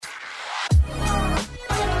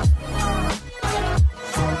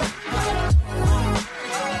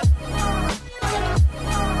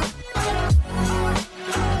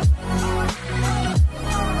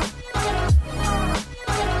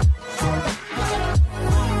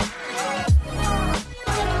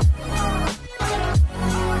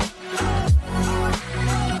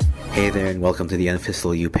Hey there, and welcome to the Unofficial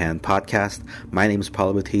UPenn podcast. My name is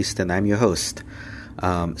Paulo Bautista, and I'm your host.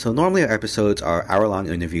 So normally our episodes are hour-long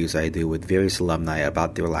interviews I do with various alumni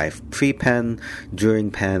about their life pre-Penn, during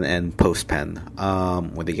Penn, and post-Penn,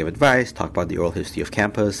 where they give advice, talk about the oral history of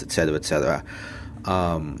campus, etc., etc.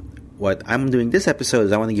 What I'm doing this episode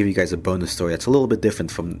is I want to give you guys a bonus story that's a little bit different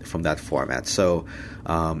from that format. So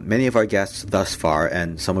many of our guests thus far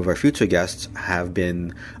and some of our future guests have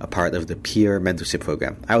been a part of the Peer Mentorship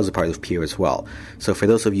Program. I was a part of Peer as well. So for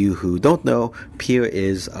those of you who don't know, Peer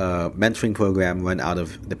is a mentoring program run out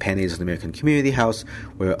of the Penn Asian American Community House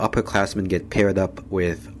where upperclassmen get paired up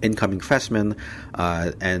with incoming freshmen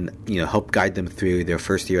and help guide them through their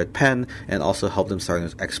first year at Penn and also help them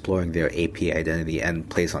start exploring their AP identity and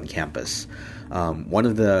place on campus. One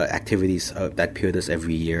of the activities that Peer does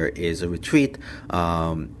every year is a retreat,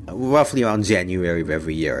 roughly around January of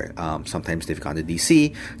every year. Sometimes they've gone to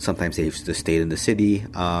DC, sometimes they've just stayed in the city,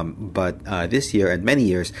 but this year and many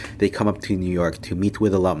years they come up to New York to meet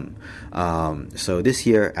with alum. So this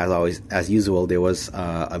year, as usual, there was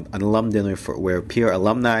an alum dinner where Peer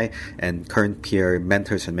alumni and current Peer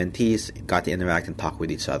mentors and mentees got to interact and talk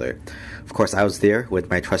with each other. Of course, I was there with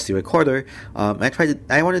my trusty recorder. I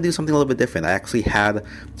wanted to do something a little bit different. I actually had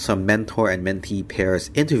some mentor and mentee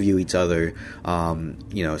pairs interview each other,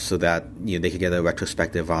 so that they could get a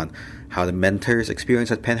retrospective on how the mentor's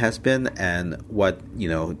experience at Penn has been and what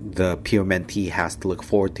the peer mentee has to look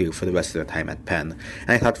forward to for the rest of their time at Penn.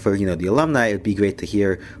 And I thought for the alumni, it'd be great to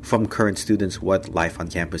hear from current students what life on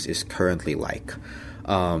campus is currently like.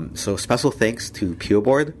 So special thanks to Peer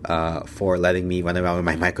Board for letting me run around with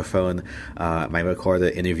my microphone, my recorder,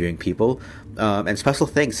 interviewing people, and special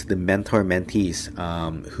thanks to the mentor-mentees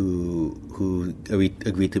who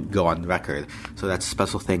agreed to go on record. So that's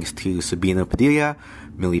special thanks to Sabina Padilla,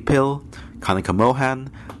 Millie Pill, Kanika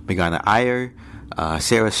Mohan, Megana Iyer,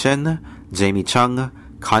 Sarah Shin, Jamie Chung,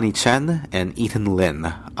 Connie Chen, and Ethan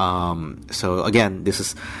Lin. So again, this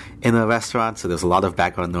is in a restaurant, so there's a lot of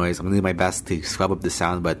background noise. I'm going to do my best to scrub up the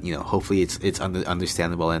sound, but hopefully it's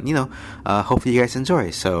understandable, and hopefully you guys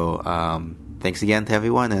enjoy. So thanks again to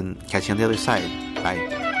everyone, and catch you on the other side.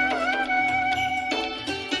 Bye.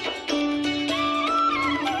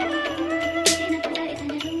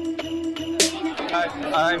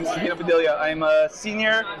 I'm Sabina Padilla. I'm a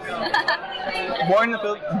senior,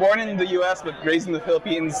 born in the U.S. but raised in the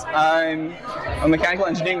Philippines. I'm a mechanical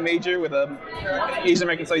engineering major with a Asian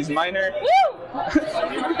American Studies minor.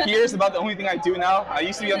 Here's about the only thing I do now. I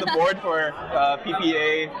used to be on the board for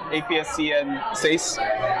PPA, APSC, and SACE.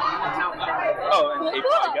 Oh, and APA,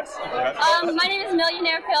 I guess. My name is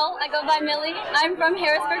Millionaire Pill. I go by Millie. I'm from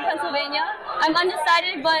Harrisburg, Pennsylvania. I'm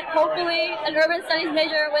undecided, but hopefully an urban studies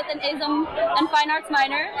major with an ASM and fine arts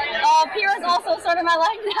minor. Peer is also sort of my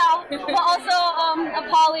life now, but also a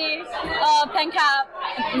poly, PenCap,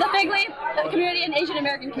 the Figley community and Asian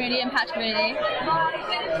American community and Patch community.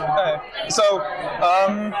 So,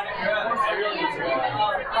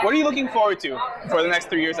 what are you looking forward to for the next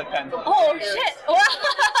 3 years at Penn? Oh, shit.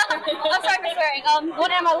 I'm sorry for swearing.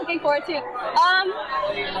 What am I looking forward to? I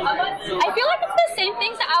feel like it's the same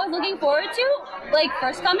things that I was looking forward to, like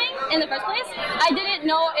first coming in the first place. I didn't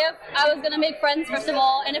know if I was going to make friends, first of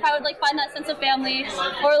all, and if I would like find that sense of family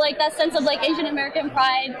or like that sense of like Asian American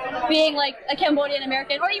pride being like a Cambodian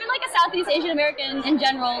American or even like a Southeast Asian American in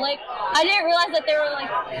general. Like, I didn't realize that there were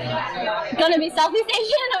like going to be Southeast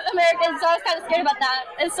Asian Americans, so I was kind of scared about that.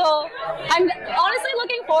 And so I'm honestly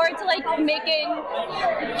looking forward to like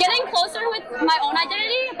getting closer with my own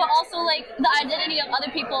identity, but also like the identity of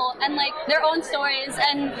other people and like their own stories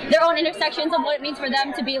and their own intersections of what it means for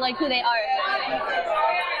them to be like who they are.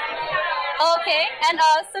 Okay, and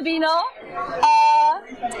Sabino,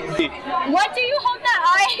 what do you hope that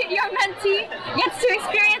your mentee, gets to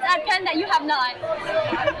experience at Penn that you have not?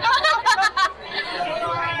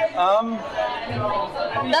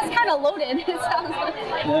 That's kind of loaded, it sounds like.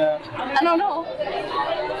 Yeah. I don't know.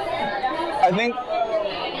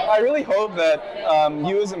 I really hope that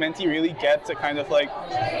you as a mentee really get to kind of like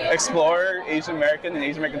explore Asian American and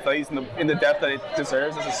Asian American studies in the depth that it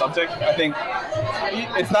deserves as a subject. I think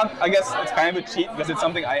it's not, I guess it's kind of a cheat because it's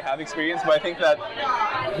something I have experienced, but I think that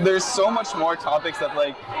there's so much more topics that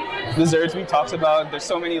like deserves to be talked about. There's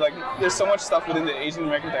so much stuff within the Asian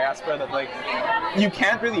American diaspora that like you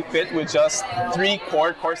can't really fit with just 3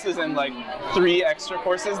 core courses and like 3 extra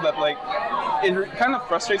courses that like it kind of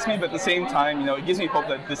frustrates me, but at the same time, it gives me hope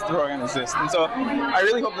that this program exists. And so I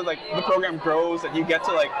really hope that like the program grows, that you get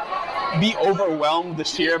to like be overwhelmed with the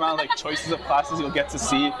sheer amount of like choices of classes you'll get to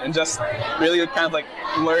see, and just really kind of like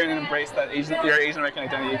learn and embrace that your Asian American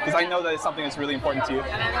identity, because I know that it's something that's really important to you.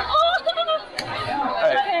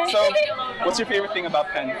 Okay. So, what's your favorite thing about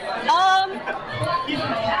Penn? If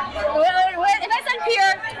I said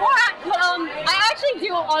peer, I actually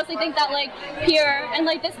do honestly think that like peer and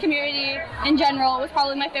like this community in general was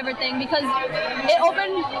probably my favorite thing because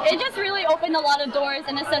it just really opened a lot of doors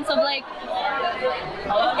in a sense of like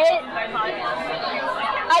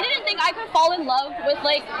I didn't think I could fall in love with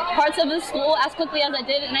like parts of the school as quickly as I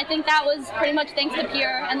did, and I think that was pretty much thanks to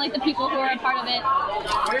peer and like the people who were a part of it.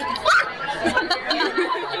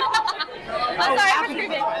 I'm sorry, I'm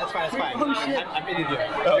screaming. That's fine. I'm in you.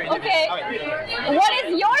 Okay. What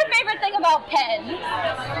is your favorite thing about Penn?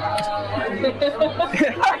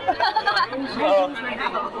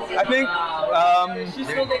 I think.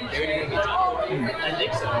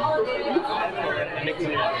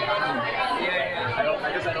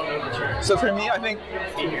 So for me, I think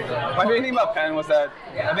my favorite thing about Penn was that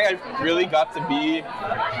I think I really got to be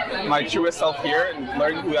my truest self here and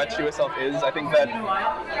learn who that truest self is. I think that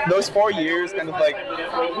those 4 years kind of like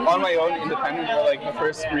on my own independent were like the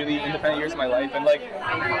first really independent years of my life, and like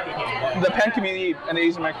the Penn community and the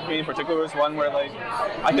Asian American community in particular was one where like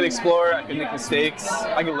I could explore, I could make mistakes,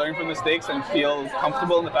 I could learn from mistakes and feel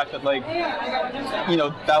comfortable in the fact that like, you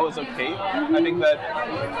know, that was okay. I think that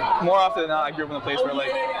more often than not I grew up in a place where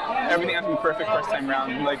like everything has to be perfect first time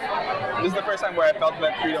round. And, like this is the first time where I felt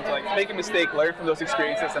that freedom to like make a mistake, learn from those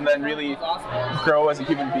experiences, and then really grow as a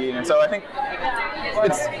human being. And so I think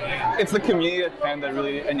it's the community at Penn that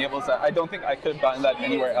really enables that. I don't think I could have gotten that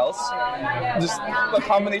anywhere else. Just a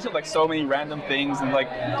combination of like so many random things, and like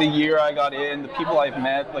the year I got in, the people I've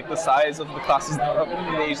met, like the size of the classes, of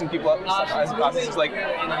the Asian people, the size of classes, it's like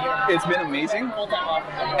it's been amazing.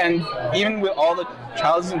 And even with all the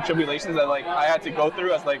challenges and tribulations that like I had to go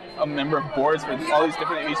through as like a member of boards for all these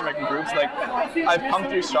different Asian American groups, like I've come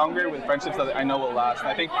through stronger with friendships that I know will last. And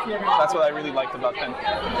I think that's what I really liked about Penn.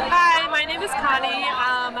 Hi, my name is Connie.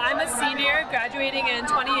 I'm a senior graduating in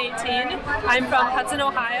 2018. I'm from Hudson,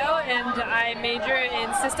 Ohio, and I major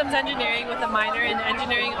in systems engineering with a minor in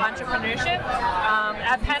engineering entrepreneurship.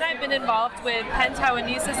 At Penn, I've been involved with Penn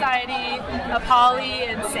Taiwanese Society, APOLI,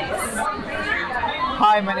 and SACE.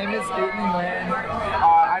 Hi, my name is Dayton Lin.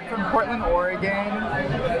 I'm from Portland, Oregon.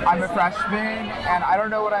 I'm a freshman, and I don't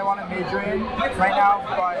know what I want to major in right now,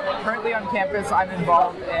 but currently on campus I'm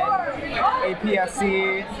involved in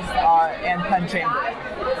APSC and Penn Chamber.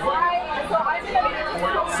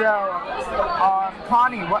 So,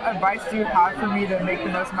 Connie, what advice do you have for me to make the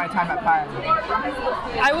most of my time at Penn?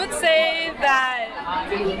 I would say that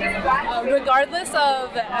regardless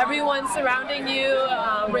of everyone surrounding you,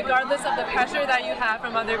 regardless of the pressure that you have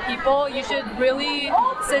from other people, you should really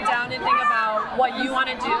sit down and think about what you want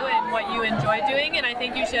to do and what you enjoy doing, and I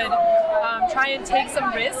think you should try and take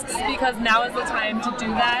some risks because now is the time to do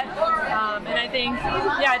that. And I think,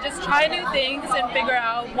 just try new things and figure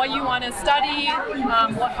out what you want to study,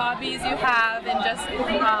 what hobbies you have, and just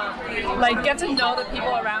like get to know the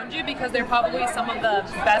people around you because they're probably some of the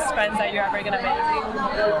best friends that you're ever going to make.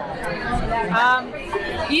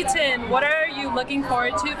 Eaton, what are you looking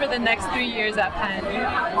forward to for the next 3 years at Penn?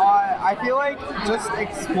 I feel like just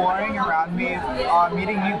exploring around me,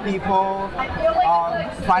 meeting new people,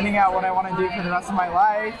 finding out what I want to do for the rest of my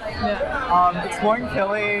life, exploring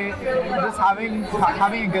Philly, just having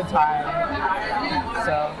a good time.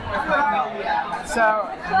 So,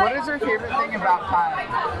 what is your favorite thing about Penn?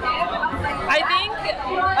 I think,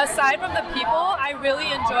 aside from the people, I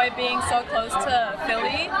really enjoy being so close to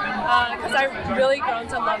Philly because I've really grown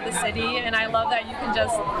to love the city, and I love that you can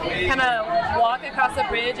just kind of walk across the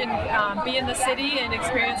bridge and be in the city and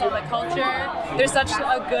experience all the culture. There's such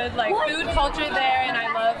a good like food culture there, and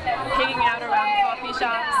I love hanging out around coffee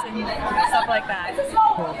shops and stuff like that.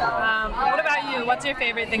 What about you? What's your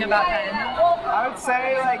favorite thing about Penn? I would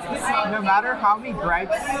say, like, no matter how many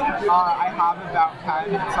gripes I have about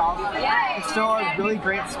Penn itself, it's still a really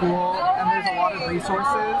great school, and there's a lot of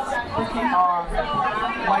resources.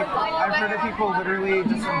 Like, I've heard of people literally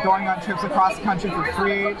just going on trips across the country for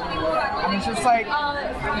free, and it's just like,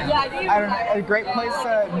 I don't know, a great place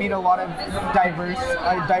to meet a lot of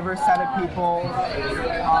diverse set of people.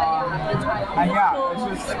 And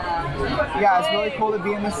it's really cool to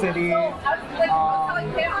be in the city.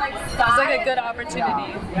 It's like a good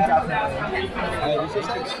opportunity.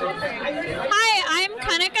 Hi, I'm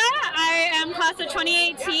Kanika. I am class of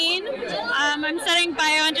 2018. I'm studying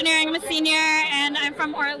bioengineering. I'm a senior, and I'm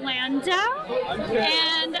from Orlando.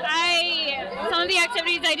 And some of the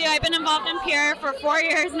activities I do, I've been involved in peer for 4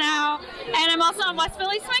 years now, and I'm also on West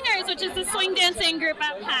Philly Swingers, which is the swing dancing group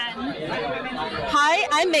at Penn. Hi,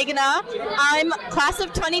 I'm Meghna. I'm class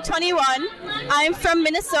of 2021. I'm from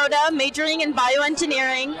Minnesota, majoring in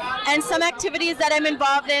bioengineering, and some activities that I'm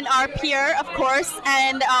involved in are peer, of course,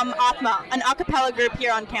 and ATMA, an a cappella group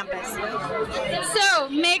here on campus. So,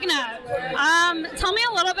 Meghna, tell me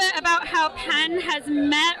a little bit about how Penn has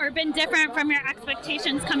met or been different from your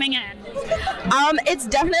expectations coming in.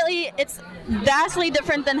 It's vastly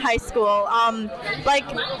different than high school.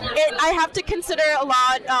 I have to consider a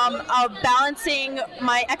lot of balancing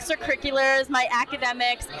my extracurriculars, my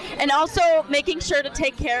academics, and also making sure to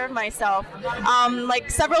take care of myself.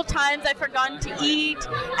 Several times I've forgotten to eat,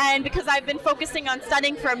 and because I've been focusing on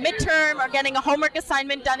studying for a midterm or getting a homework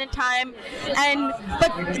assignment done in time.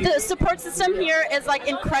 But the support system here is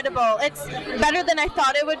incredible. It's better than I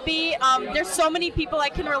thought it would be. There's so many people I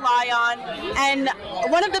can rely on, and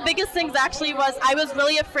one of the biggest things actually was I was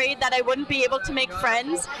really afraid that I wouldn't be able to make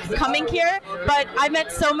friends coming here, but I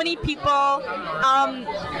met so many people.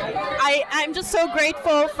 I'm just so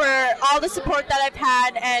grateful for all the support that I've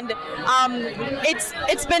had, and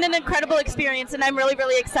it's been an incredible experience, and I'm really,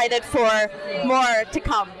 really excited for more to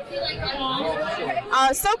come.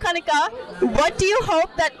 So Kanika, what do you hope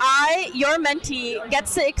that your mentee,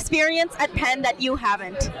 gets to experience at Penn that you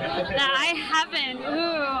haven't? That I haven't.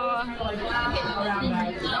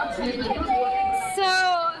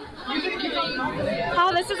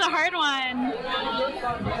 This is a hard one.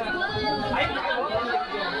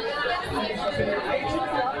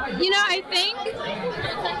 I think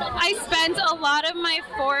I spent a lot of my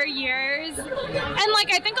 4 years, and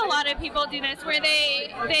I think a lot of people do this, where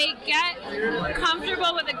they get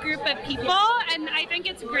comfortable with a group of people, and I think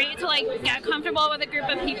it's great to get comfortable with a group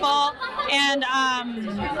of people and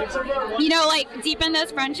deepen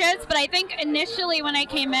those friendships. But I think initially when I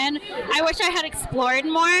came in, I wish I had explored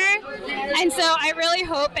more, and so I really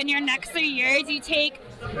hope in your next 3 years you take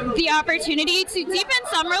the opportunity to deepen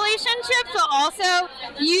some relationships, but also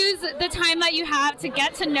use the time that you have to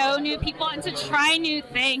get to know new people and to try new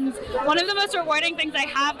things. One of the most rewarding things I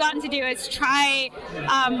have gotten to do is try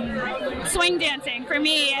swing dancing for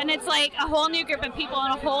me, and it's a whole new group of people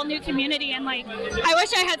and a whole new community, and I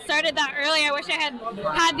wish I had started that early. I wish I had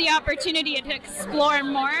had the opportunity to explore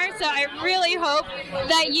more, so I really hope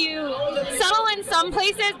that you settle in some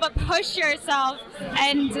places but push yourself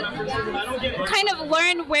and kind of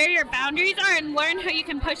learn where your boundaries are and learn how you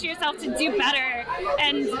can push yourself to do better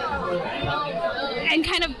and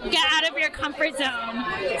kind of get out of your comfort zone.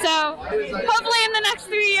 So hopefully in the next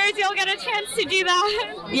 3 years you'll get a chance to do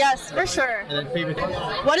that. Yes, for sure. And then favorite thing?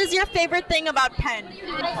 What is your favorite thing about Penn?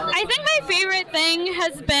 I think my favorite thing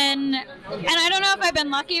has been, and I don't know if I've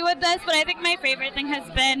been lucky with this, but I think my favorite thing has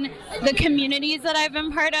been the communities that I've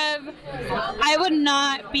been part of. I would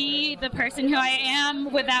not be the person who I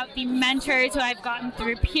am without the mentors who I've gotten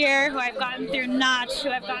through peer, who I've gotten through Notch, who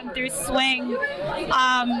I've gotten through swing. And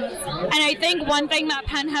I think one thing that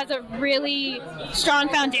Penn has a really strong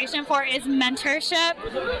foundation for is mentorship.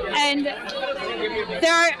 And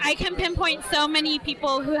I can pinpoint so many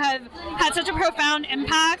people who have had such a profound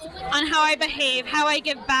impact on how I behave, how I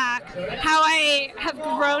give back, how I have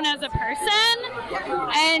grown as a person.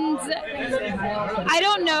 And I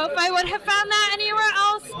don't know if I would have found that anywhere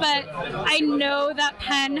else, but I know that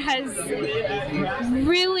Penn has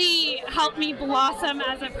really helped me blossom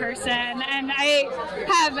as a person, and I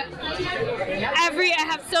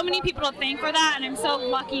have so many people to thank for that, and I'm so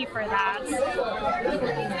lucky for that.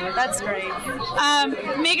 That's great.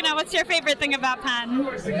 Meghna, what's your favorite thing about Penn?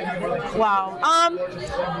 Wow.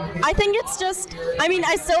 I think it's just,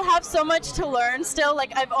 I still have so much to learn still.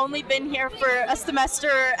 I've only been here for a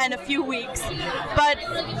semester and a few weeks, but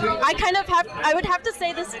I would have to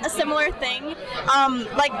say a similar thing.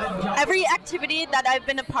 Every activity that I've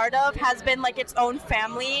been a part of has been its own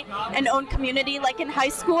family and own community. In high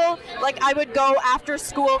school, I would go after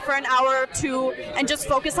school for an hour or two and just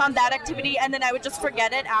focus on that activity, and then I would just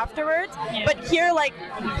forget it afterwards. Yeah. But here,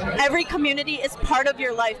 every community is part of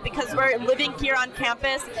your life because we're living here on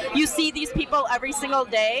campus. You see these people every single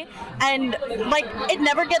day, and it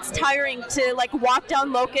never gets tiring to walk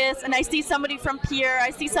down Locust and I see somebody from Peer,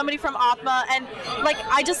 I see somebody from ATMA, and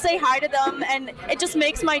I just say hi to them, and it just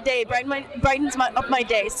makes my day, brightens up my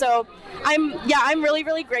day. So I'm really,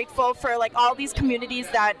 really grateful for all these communities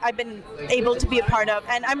that I've been able to be a part of,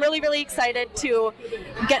 and I'm really, really excited to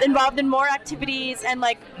get involved in more activities and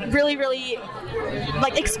really, really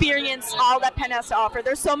experience all that Penn has to offer.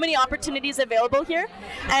 There's so many opportunities available here,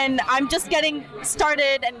 and I'm just getting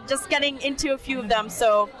started and just getting into a few of them.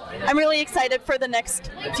 So I'm really excited for the next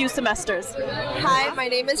few semesters. Hi, my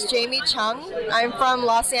name is Jamie Chung. I'm from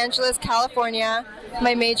Los Angeles, California.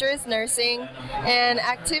 My major is nursing. And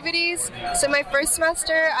activities, so my first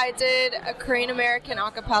semester I did a Korean American a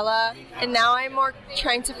cappella, and now I'm more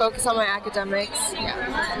trying to focus on my academics.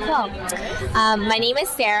 My name is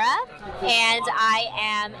Sarah, and I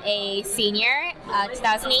am a senior,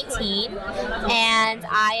 2018, and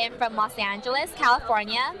I am from Los Angeles,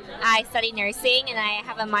 California. I study nursing, and I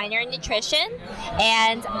have a minor in nutrition,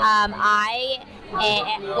 and I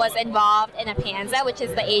was involved in APANSA, which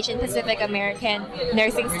is the Asian Pacific American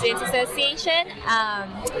Nursing Students Association,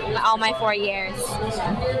 all my 4 years.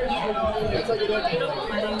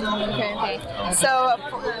 Okay. So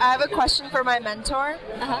I have a question for my mentor.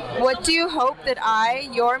 What do you hope that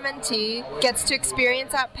your mentee, gets to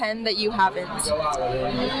experience at Penn that you haven't?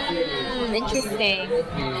 Interesting.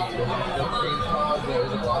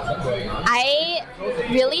 I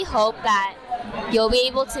really hope that you'll be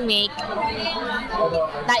able to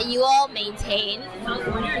that you all maintain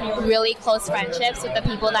really close friendships with the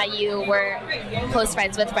people that you were close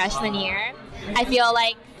friends with freshman year. I feel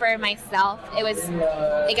like for myself,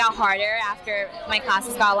 it got harder after my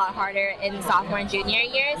classes got a lot harder in sophomore and junior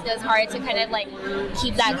years. It was hard to kind of like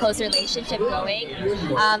keep that close relationship going.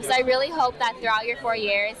 So I really hope that throughout your 4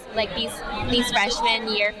 years, like these freshman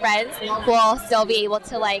year friends will still be able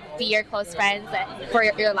to like be your close friends for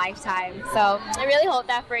your lifetime. So I really hope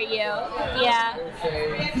that for you. Yeah.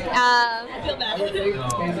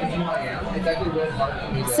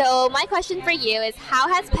 So my question for you is, how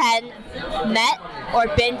has Penn met or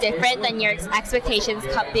been different than your expectations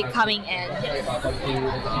coming in?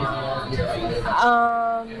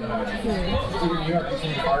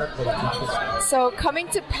 So coming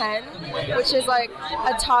to Penn, which is like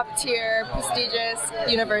a top tier prestigious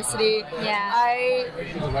university, I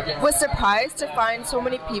was surprised to find so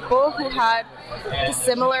many people who had the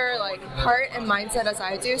similar like heart and mindset as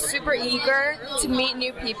I do, super eager to meet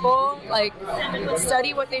new people, like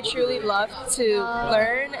study what they truly love to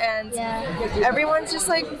learn, and everyone's just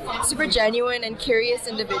like super genuine and curious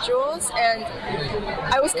individuals, and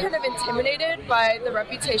I was kind of intimidated by the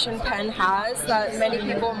reputation Penn has that many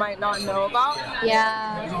people might not know about.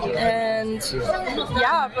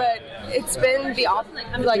 But it's been the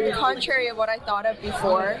contrary of what I thought of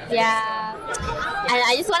before. And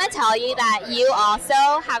I just want to tell you that you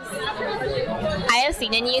also I have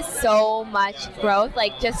seen in you so much growth,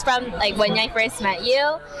 like just from like when I first met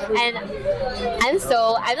you, and I'm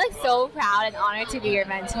like so proud and honored to be your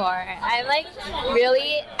mentor. I'm like I feel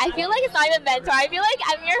like it's not even a mentor, I feel like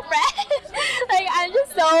I'm your friend. Like I'm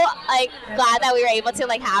just so like glad that we were able to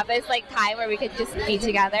like have this like time where we could just be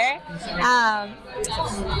together.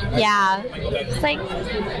 It's like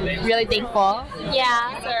really thankful.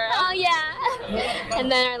 And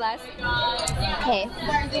then our last. Okay,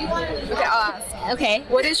 I'll ask. Okay.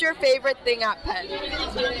 What is your favorite thing at Penn?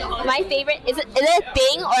 My favorite is it a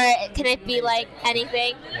thing or can it be like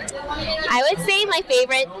anything? I would say my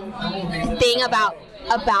favorite thing about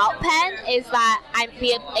Penn is that I'm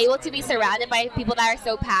able to be surrounded by people that are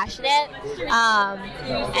so passionate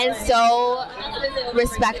and so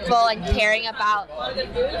respectful and caring about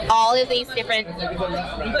all of these different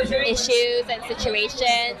issues and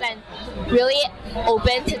situations, and really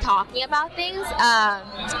open to talking about things.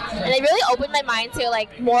 And it really opened my mind to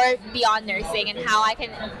like more beyond nursing and how I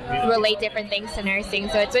can relate different things to nursing.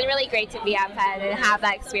 So it's been really great to be at Penn and have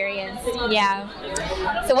that experience.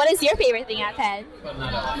 So what is your favorite thing at Penn?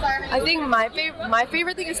 I think my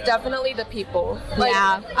favorite thing is definitely the people.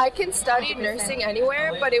 I can study nursing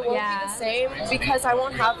anywhere, but it won't be the same because I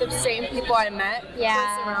won't have the same people I met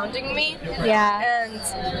surrounding me. And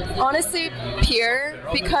honestly, peer,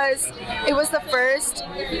 because it was the first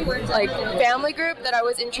like family group that I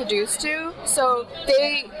was introduced to. So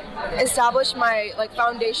they established my like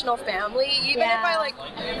foundational family. Even if I like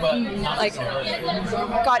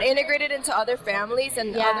got integrated into other families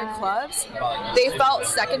and other clubs, they felt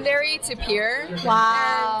secondary to peer. And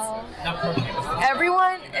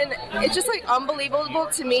everyone, and it's just like unbelievable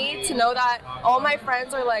to me to know that all my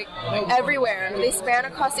friends are like everywhere. They span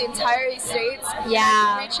across the entire states.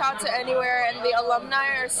 Reach out to anywhere, and the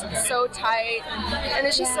alumni are so tight, and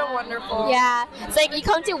it's just so wonderful. It's like you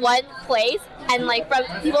come to one place and like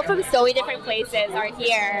people from so many different places are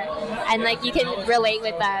here, and like you can relate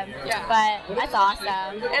with them. But that's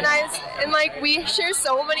awesome. And like we share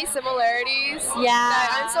so many similarities.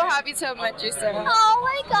 I'm so happy to have met you, Sarah. Oh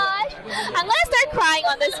my gosh, I'm gonna start crying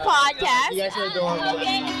on this podcast. You guys are adorable.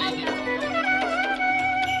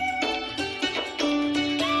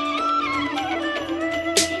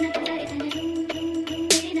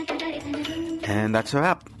 And that's a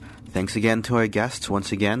wrap. Thanks again to our guests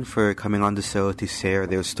once again for coming on the show to share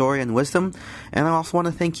their story and wisdom. And I also want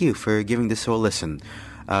to thank you for giving this show a listen.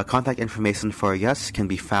 Contact information for our guests can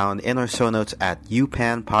be found in our show notes at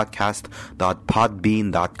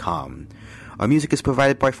upanpodcast.podbean.com. Our music is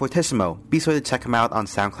provided by Fortissimo. Be sure to check him out on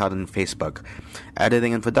SoundCloud and Facebook.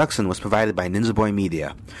 Editing and production was provided by Ninja Boy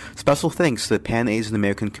Media. Special thanks to the Pan Asian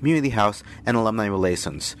American Community House and Alumni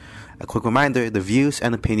Relations. A quick reminder, the views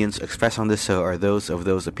and opinions expressed on this show are those of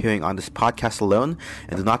those appearing on this podcast alone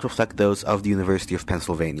and do not reflect those of the University of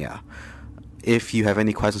Pennsylvania. If you have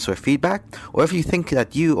any questions or feedback, or if you think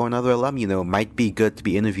that you or another alum you know might be good to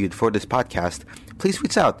be interviewed for this podcast, please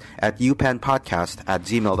reach out at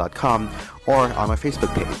upanpodcast@gmail.com or on my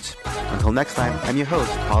Facebook page. Until next time, I'm your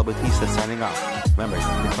host, Paul Bautista, signing off. Remember,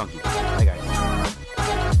 stay funky. Bye, guys.